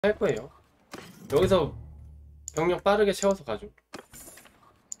할 거예요. 여기서 병력 빠르게 채워서 가죠.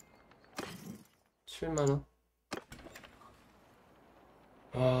 7만원.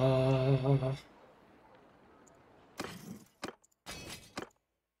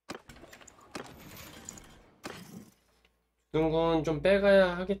 주둔군 좀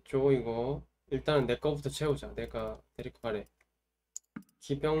빼가야 하겠죠. 이거 일단은 내 거부터 채우자. 내가 데리고 가래.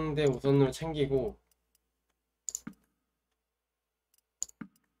 기병대 우선으로 챙기고,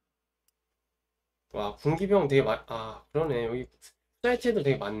 와 군기병 되게 그러네. 여기 사이트 애들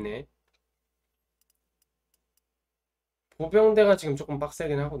되게 많네. 보병대가 지금 조금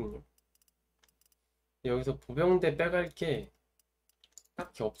빡세긴 하거든요. 여기서 보병대 빼갈 게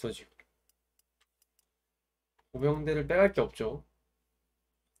딱히 없어. 지금 보병대를 빼갈 게 없죠.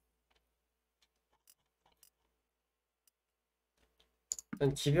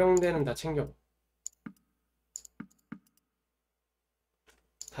 일단 기병대는 다 챙겨.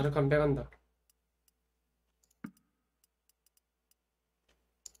 다르칸 빼간다.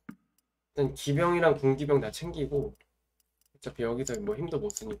 일단 기병이랑 군기병 다 챙기고, 어차피 여기서 뭐 힘도 못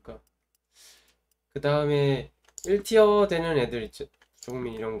쓰니까. 그 다음에 1티어 되는 애들 있죠.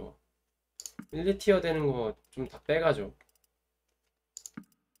 조국민 이런 거 1, 2티어 되는 거 좀 다 빼가죠.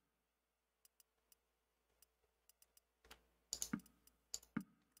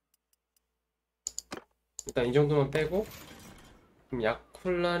 일단 이 정도만 빼고, 그럼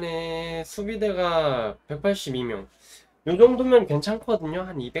약혼란의 수비대가 182명. 요 정도면 괜찮거든요.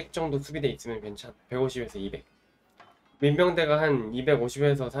 한 200 정도 수비대 있으면 괜찮아. 150에서 200. 민병대가 한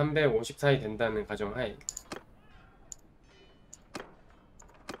 250에서 350 사이 된다는 가정하에.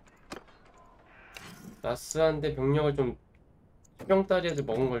 나스한테 병력을 좀 해병다리에서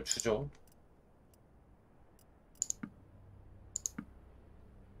먹은 걸 주죠.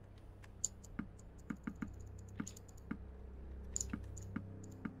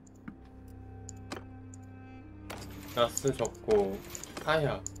 나스 적고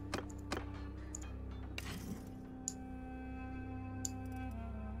하야.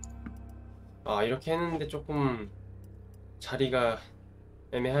 이렇게 했는데 조금 자리가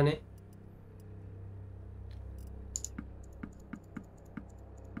애매하네.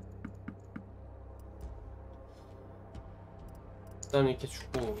 일단 이렇게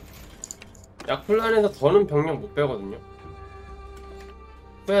주고, 약플란에서 더는 병력 못 빼거든요.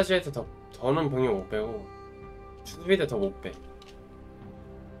 후야지에서 더는 병력 못 빼고, 수비대 더 못 빼.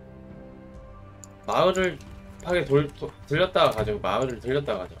 마을을 급하게 들렸다가 가죠. 마을을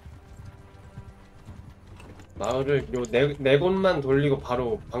들렸다가 가죠. 마을을 요 네 곳만 돌리고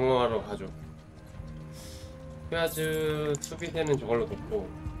바로 방어하러 가죠. 후야즈 수비대는 저걸로 놓고,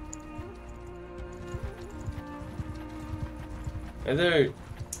 애들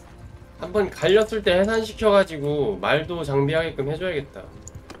한번 갈렸을 때 해산시켜가지고 말도 장비하게끔 해줘야겠다.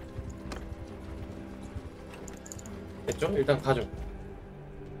 됐죠? 일단 가죠.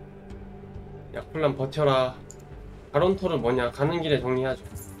 약플란 버텨라. 바론토르 뭐냐? 가는 길에 정리하죠.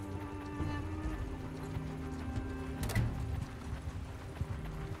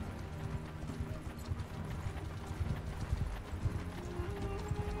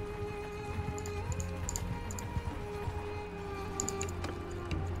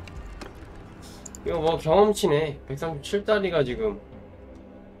 이거 뭐 경험치네. 137다리가 지금.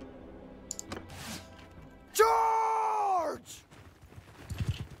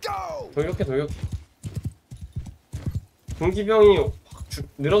 돌격해. 군기병이 확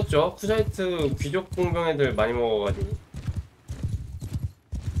늘었죠. 쿠자이트 귀족 공병 애들 많이 먹어가지고.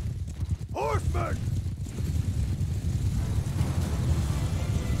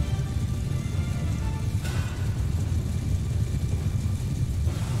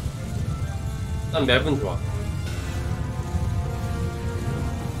 일단 맵은 좋아.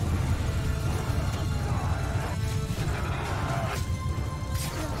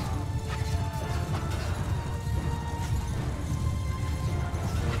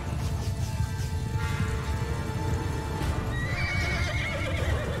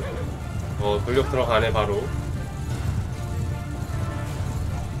 돌격 들어가네 바로.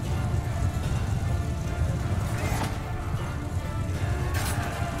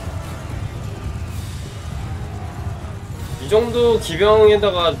 이 정도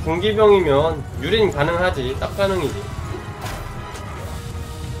기병에다가 군기병이면 유린 가능하지. 딱 가능이지.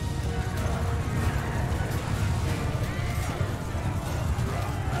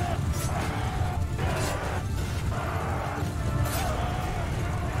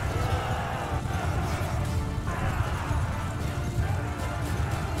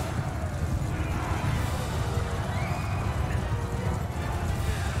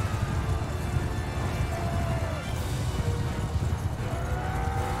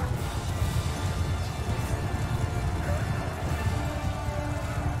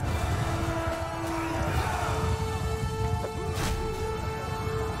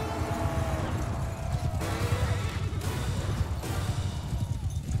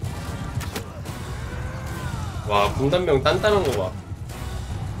 와, 분단병 단단한 거 봐.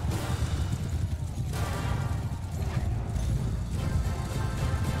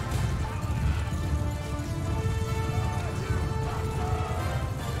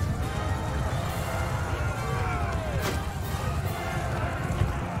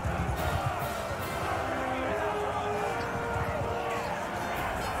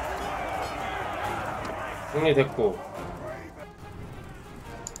 정리됐고,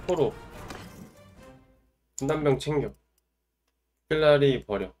 포로 분단병 챙겨, 필라리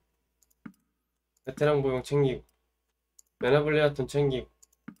버려, 베테랑 보병 챙기고, 메나블레아톤 챙기고,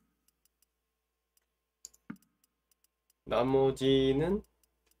 나머지는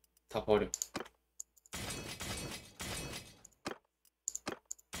다 버려.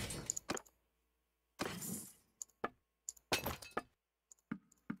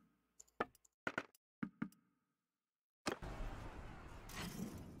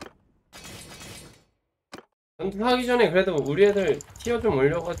 전투하기 전에 그래도 우리 애들 티어 좀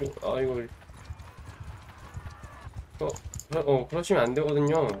올려가지고, 아 이거 그러시면 안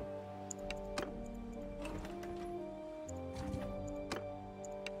되거든요.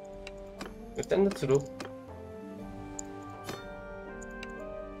 샌드트로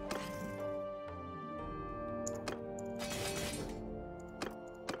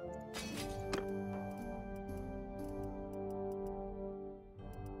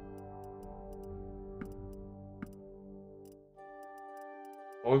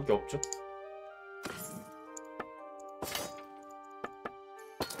먹을 게 없죠?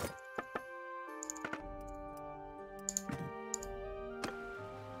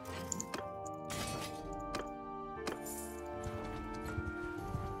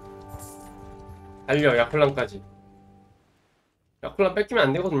 달려, 야콜란까지. 야콜란 뺏기면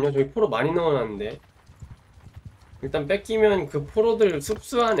안 되거든요. 저희 포로 많이 넣어놨는데. 일단 뺏기면 그 포로들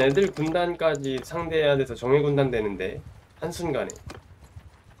습수한 애들 군단까지 상대해야 돼서 정예 군단 되는데, 한순간에.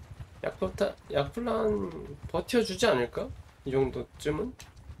 야콜란 버텨주지 않을까? 이 정도쯤은?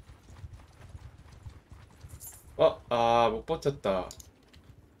 못 버텼다.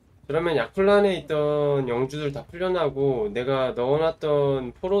 그러면 야콜란에 있던 영주들 다 풀려나고 내가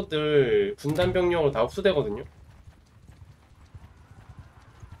넣어놨던 포로들 군단 병력으로 다 흡수되거든요.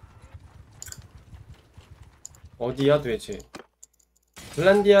 어디야 도대체?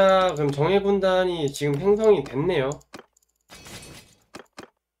 블란디아 그럼 정예 군단이 지금 생성이 됐네요.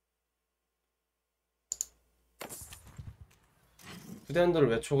 부대 한도를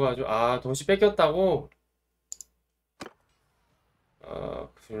왜 초과하죠? 도시 뺏겼다고?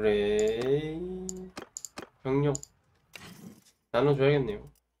 그래. 병력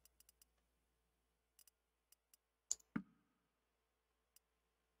나눠줘야겠네요.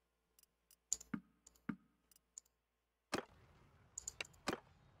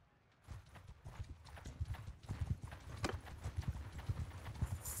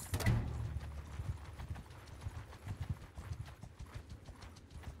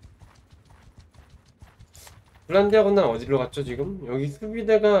 블란디아 군단 어디로 갔죠 지금? 여기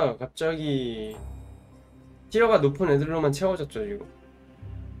수비대가 갑자기 티어가 높은 애들로만 채워졌죠 지금.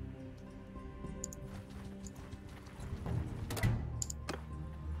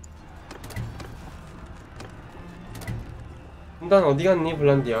 군단 어디 갔니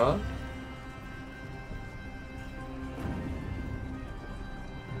블란디아?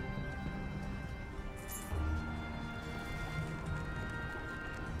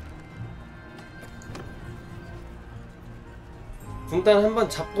 군단 한번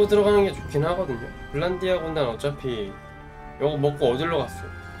잡고 들어가는 게 좋긴 하거든요. 블란디아 군단 어차피 이거 먹고 어디로 갔어?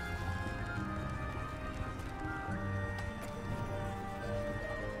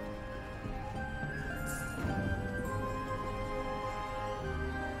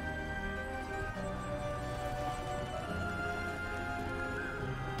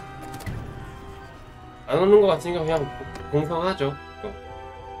 안 오는 것 같으니까 그냥 공성하죠.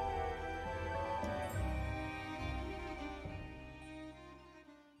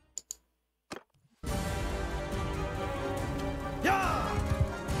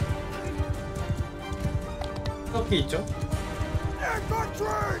 섞기 있죠?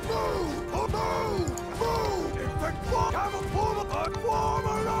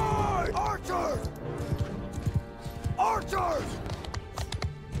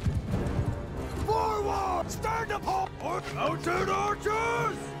 Stand up! Mounted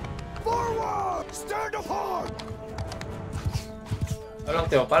archers! Forward! Stand up! 빨랑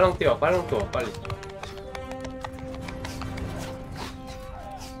뛰어, 빨랑 뛰어, 빨랑 뛰어, 빨리.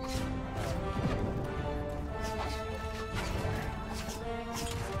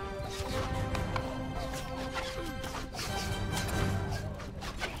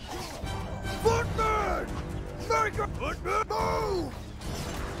 Footmen! Take a move!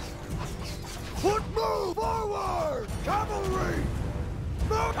 Put move forward! Cavalry!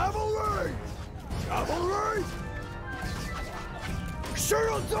 Move cavalry! Cavalry!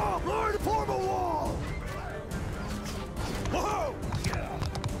 Shields up! Line to form a wall! Whoa!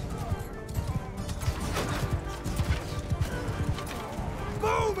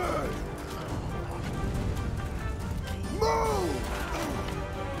 Move it! Move!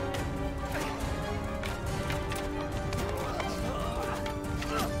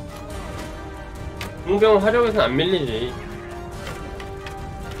 공병 화력에선 안 밀리지.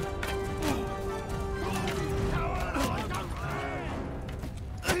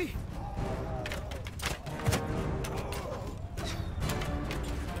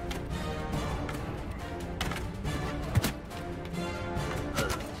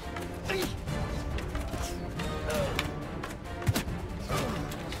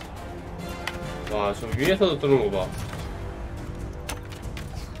 와, 저 위에서도 뜨는 거 봐.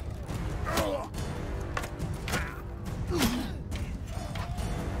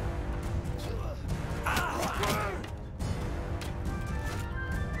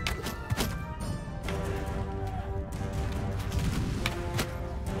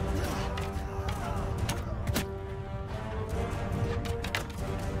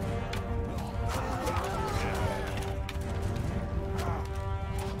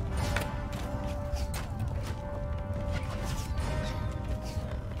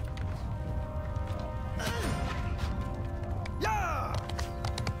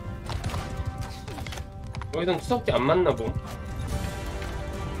 여기선 투석기 안 맞나 봄.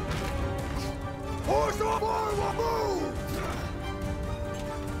 Force up! Forward move!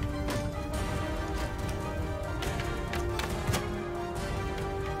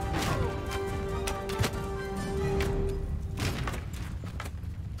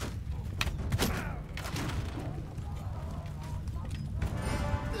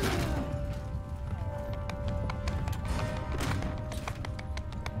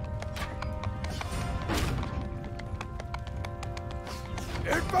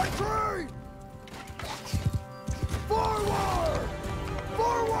 Infantry! Forward!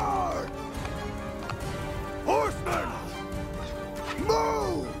 Forward! Horsemen!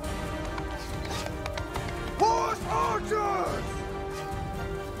 Move! Horse archers!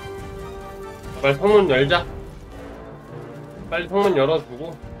 빨리 성문 열자. 빨리 성문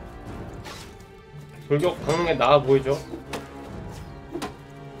열어두고 돌격 박는 게 나아 보이죠?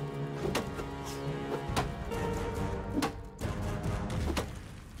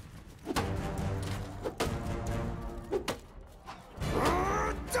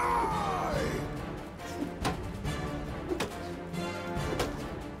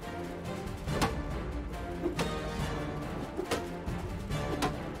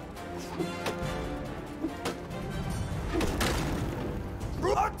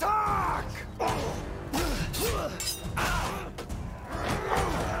 Attack!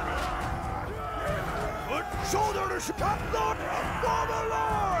 Put shoulder to shoulder! Form a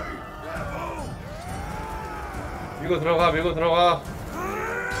line! 밀고 들어가, 밀고 들어가.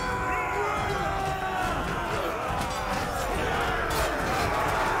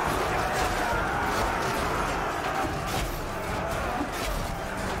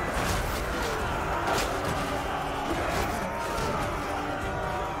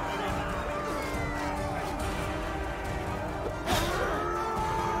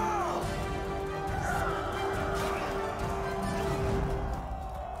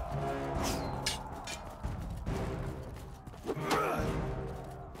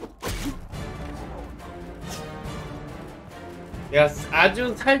 얘가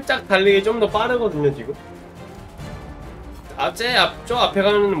아주 살짝 달리기 좀 더 빠르거든요 지금. 저 앞에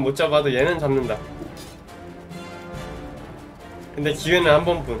가면은 못 잡아도 얘는 잡는다. 근데 기회는 한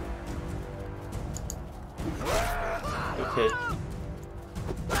번뿐. 오케이.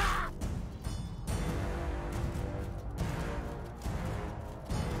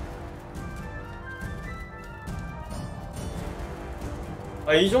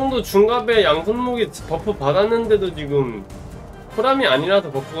 아, 이 정도 중갑에 양손목이 버프 받았는데도 지금 쿨함이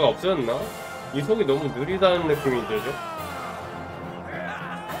아니라서 버프가 없어졌나? 이속이 너무 느리다는 느낌이 들죠?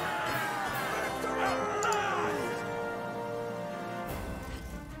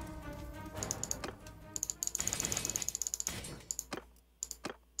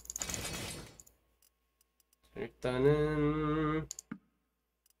 일단은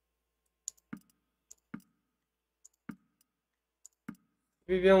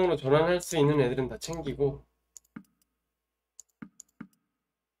수비병으로 전환할 수 있는 애들은 다 챙기고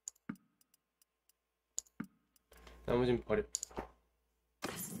나머진 버려.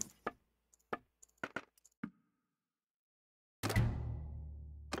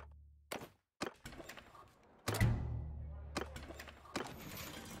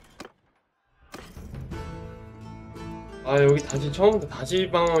 아 여기 다시 처음부터 다시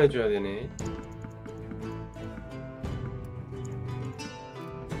방어해줘야 되네.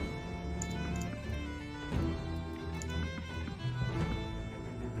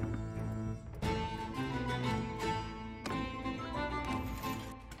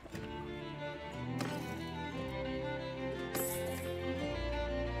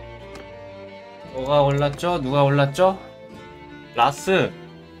 뭐가 올랐죠? 누가 올랐죠? 라스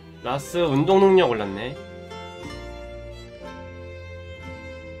운동 능력 올랐네.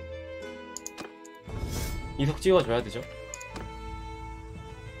 이속 찍어줘야 되죠.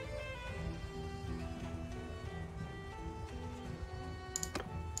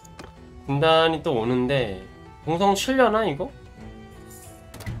 분단이 또 오는데 공성 칠려나 이거?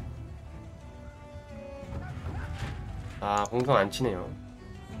 아 공성 안 치네요.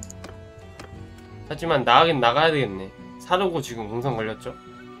 하지만 나가긴 나가야 되겠네. 사르고 지금 공성 걸렸죠?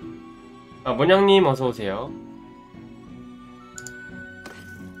 아 문양님 어서오세요.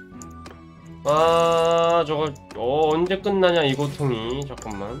 아 저거 언제 끝나냐 이 고통이.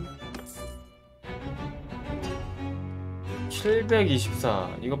 잠깐만.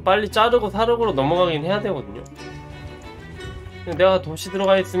 724 이거 빨리 자르고 사르고로 넘어가긴 해야 되거든요. 근데 내가 도시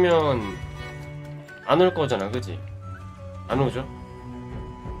들어가 있으면 안 올 거잖아 그지? 안 오죠?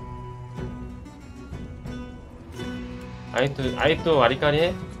 아직도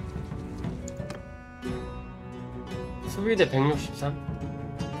아리까리해? 수비대 163?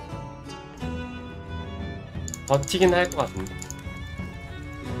 버티긴 할 것 같은데.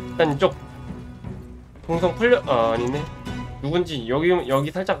 일단 이쪽 공성 풀려. 아 아니네. 누군지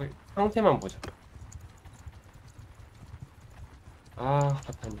여기 살짝 상태만 보자. 아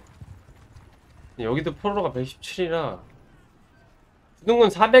답답해. 여기도 포로가 117이라 부등군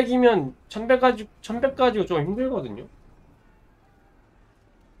 400이면 1100 가지고 좀 힘들거든요.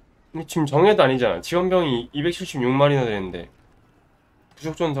 근데 지금 정예도 아니잖아. 지원병이 276마리나 되는데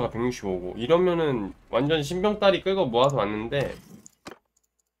부족전사가 165고 이러면은 완전 신병따리 끌고 모아서 왔는데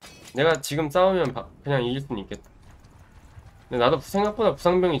내가 지금 싸우면 그냥 이길 수는 있겠다. 근데 나도 생각보다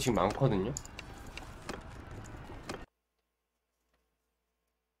부상병이 지금 많거든요.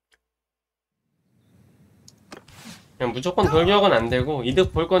 그냥 무조건 돌격은 안되고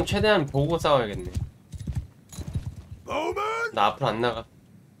이득 볼 건 최대한 보고 싸워야겠네. 나 앞으로 안 나가.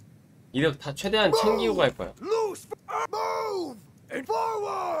 이득 다 최대한 챙기고 갈 거야. Move! And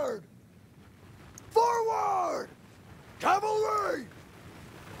forward! Forward! Cavalry!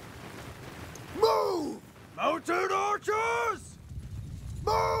 Move! Mounted archers!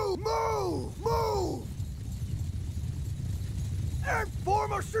 Move! Move! Move! And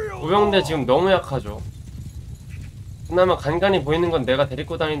form a shield! 보병대 지금 너무 약하죠. 그나마 간간히 보이는 건 내가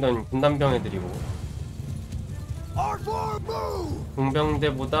데리고 다니던 군단병 애들이고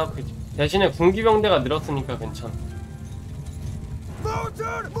공병대보다 대신에 군기병대가 늘었으니까 괜찮아.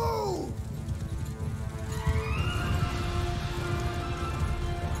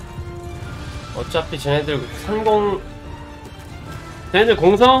 어차피 쟤네들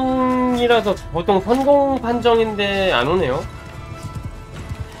공성이라서 보통 선공 판정인데 안 오네요.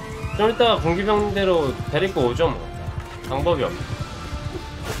 좀 이따가 군기병대로 데리고 오죠 뭐. 방법이 없네.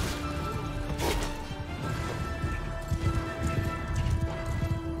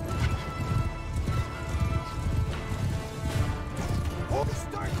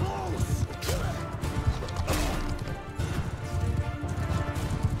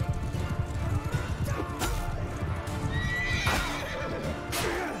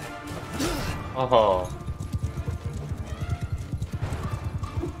 어허.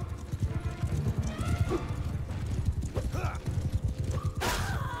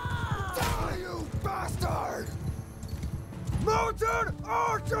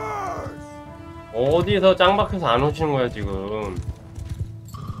 어디서 짱 박혀서 안 오시는 거야 지금.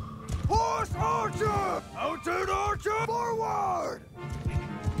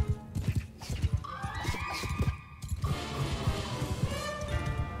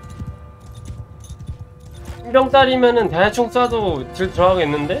 신병딸이면은 대충 쏴도 딜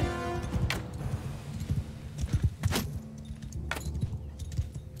들어가겠는데?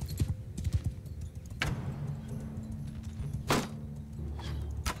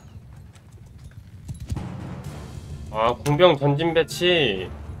 아 공병 전진 배치.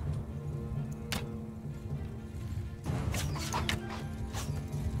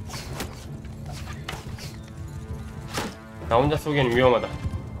 나 혼자 쏘기엔 위험하다.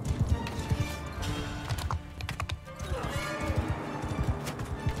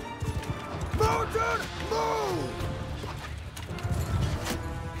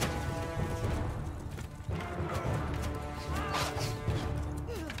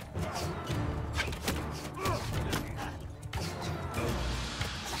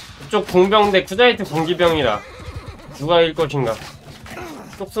 저쪽 공병대 쿠자이트 공기병이라 누가 이길 것인가.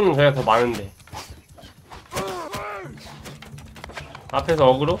 쪽수는 저희가 더 많은데. 앞에서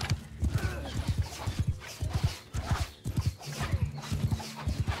어그로?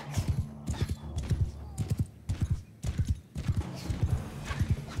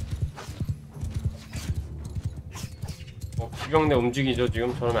 기병대 움직이죠.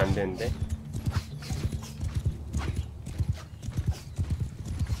 지금 저러면 안 되는데.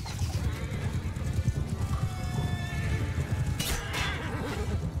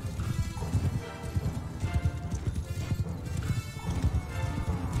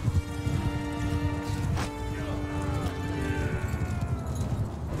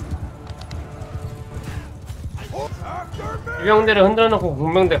 기병대를 흔들어놓고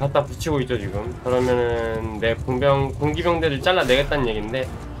공병대 갖다 붙이고 있죠 지금. 그러면은 내 공기병대를 잘라내겠다는 얘긴데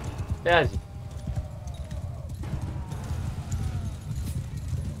빼야지.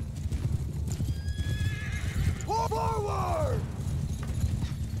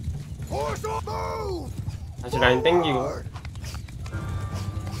 다시 라인 땡기고.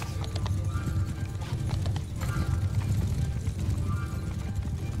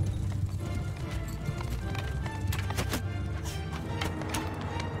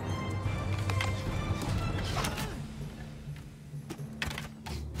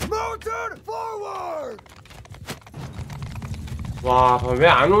 와, 왜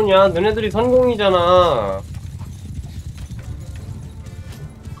안 오냐? 너네들이 선공이잖아.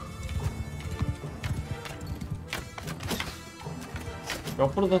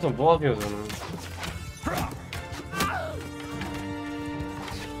 옆으로 서서 뭐하세요, 저는.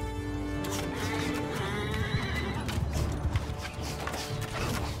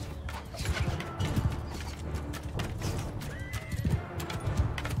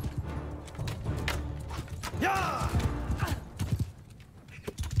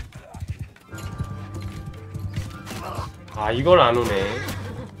 아, 이걸 안 오네.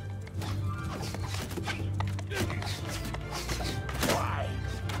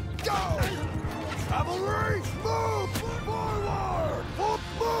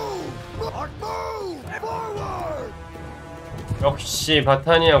 역시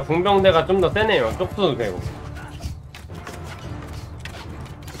바타니아 궁병대가 좀 더 세네요. 쪽수도 되고.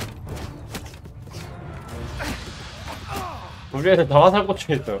 우리 애들 다 화살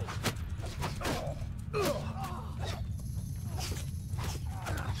꽂혀 있어.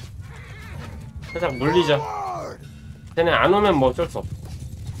 살짝 물리자. 쟤네 안 오면 뭐 어쩔 수 없어.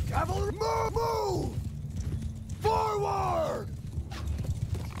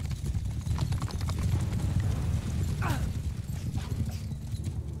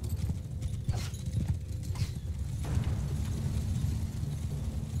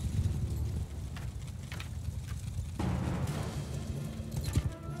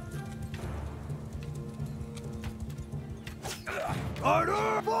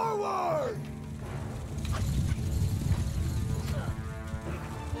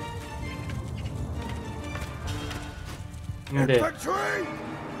 근데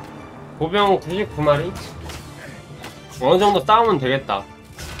보병 99마리? 어느정도 싸우면 되겠다.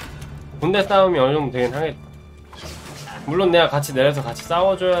 군대 싸움이 어느정도 되긴 하겠다. 물론 내가 같이 내려서 같이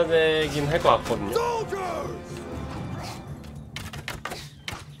싸워줘야 되긴 할 것 같거든요.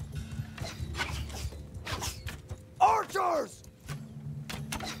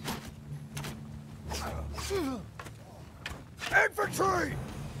 Infantry!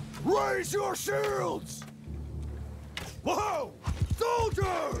 Raise your shields! Whoa!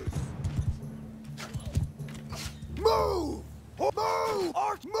 Soldiers! Move! Move!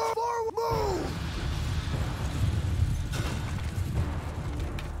 Arch move! Forward move!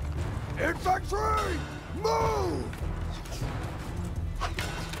 Infantry! Move!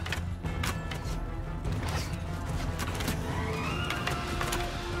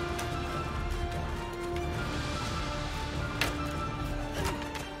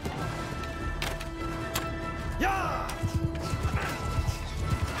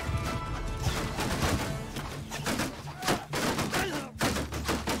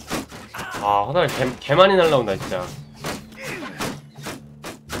 아, 화살 개 많이 날라온다 진짜.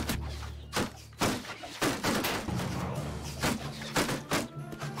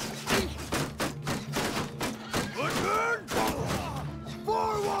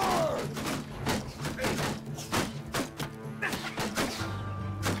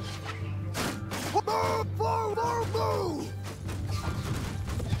 Move!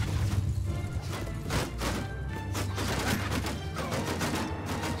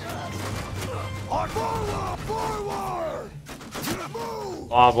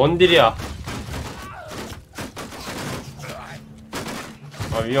 와, 뭔 딜이야.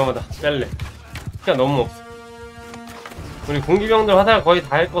 아 위험하다. 뺄래. 피가 너무 없어. 우리 공기병들 화살 거의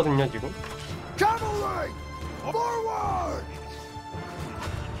다 했거든요 지금. Cavalry! Forward!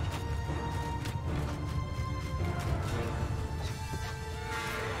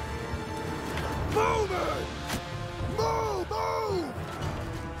 Move it! Move! Move!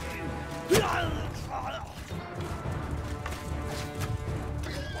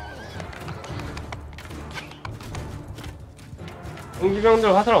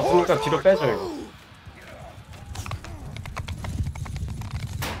 공기병들 화살 없으니까 뒤로 빼줘 이거.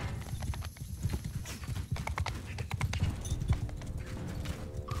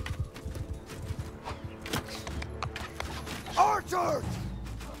 Archers!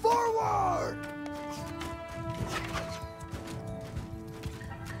 Forward!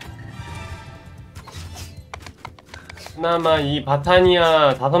 그나마 이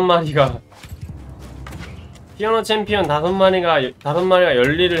바타니아 5마리가 피어너 챔피언 5마리가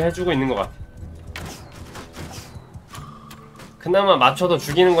열일을 해주고 있는 것 같아. 그나마 맞춰서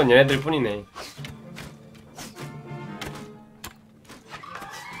죽이는 건 얘네들 뿐이네.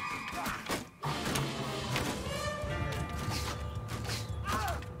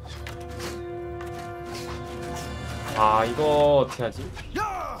 아 이거 어떻게 하지?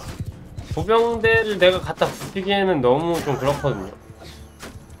 보병대를 내가 갖다 붙이기에는 너무 좀 그렇거든요.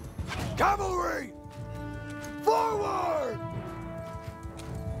 Cavalry! Forward!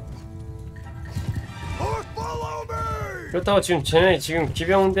 Horse follow me! 그렇다고 지금 쟤네 지금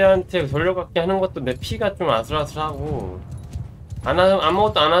기병대한테 돌려받기 하는 것도 내 피가 좀 아슬아슬하고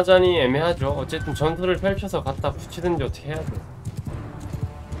아무것도 안 하자니 애매하죠. 어쨌든 전투를 펼쳐서 갖다 붙이든지 어떻게 해야 돼.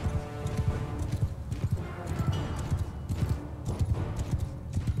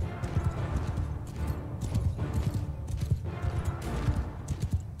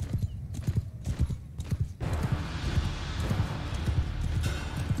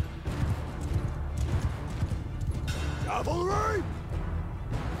 Cavalry!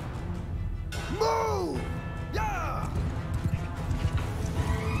 Move! Yeah!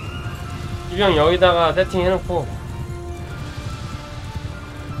 기병 여기다가 세팅해놓고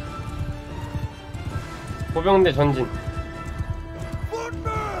보병대 전진.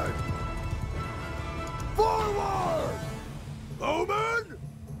 Footmen! Forward! Bowman!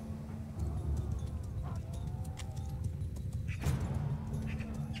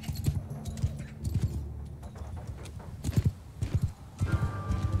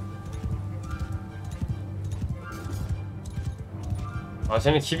 아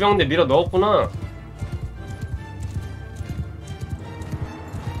쟤네 기병대 밀어 넣었구나.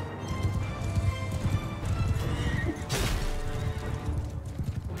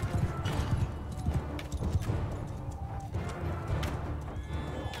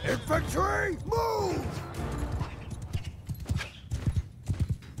 Infantry, move!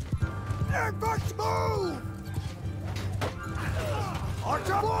 Infantry, move!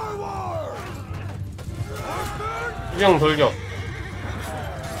 Archer, forward! Horsemen, 기병 돌격.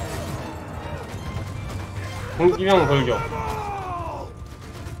 공기병 돌격. level!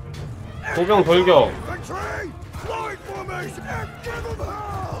 보병 돌격. Infantry, line formation, and give them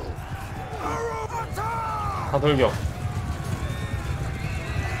hell! Arrow attack! 다 돌격.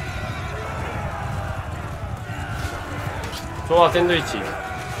 좋아 샌드위치.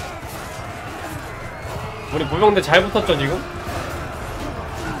 우리 보병대 잘 붙었죠 지금?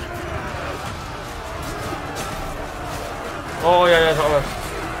 야야 잠깐만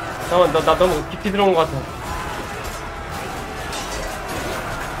나 너무 깊이 들어온 것 같아.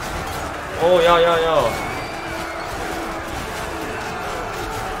 야야야.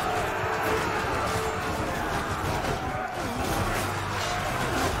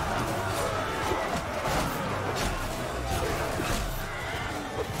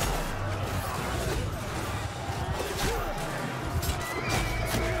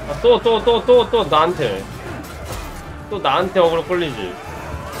 또 나한테 어그로 끌리지.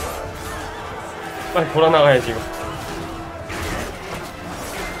 빨리 돌아나가야지 이거.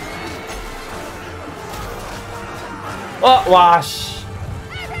 와씨.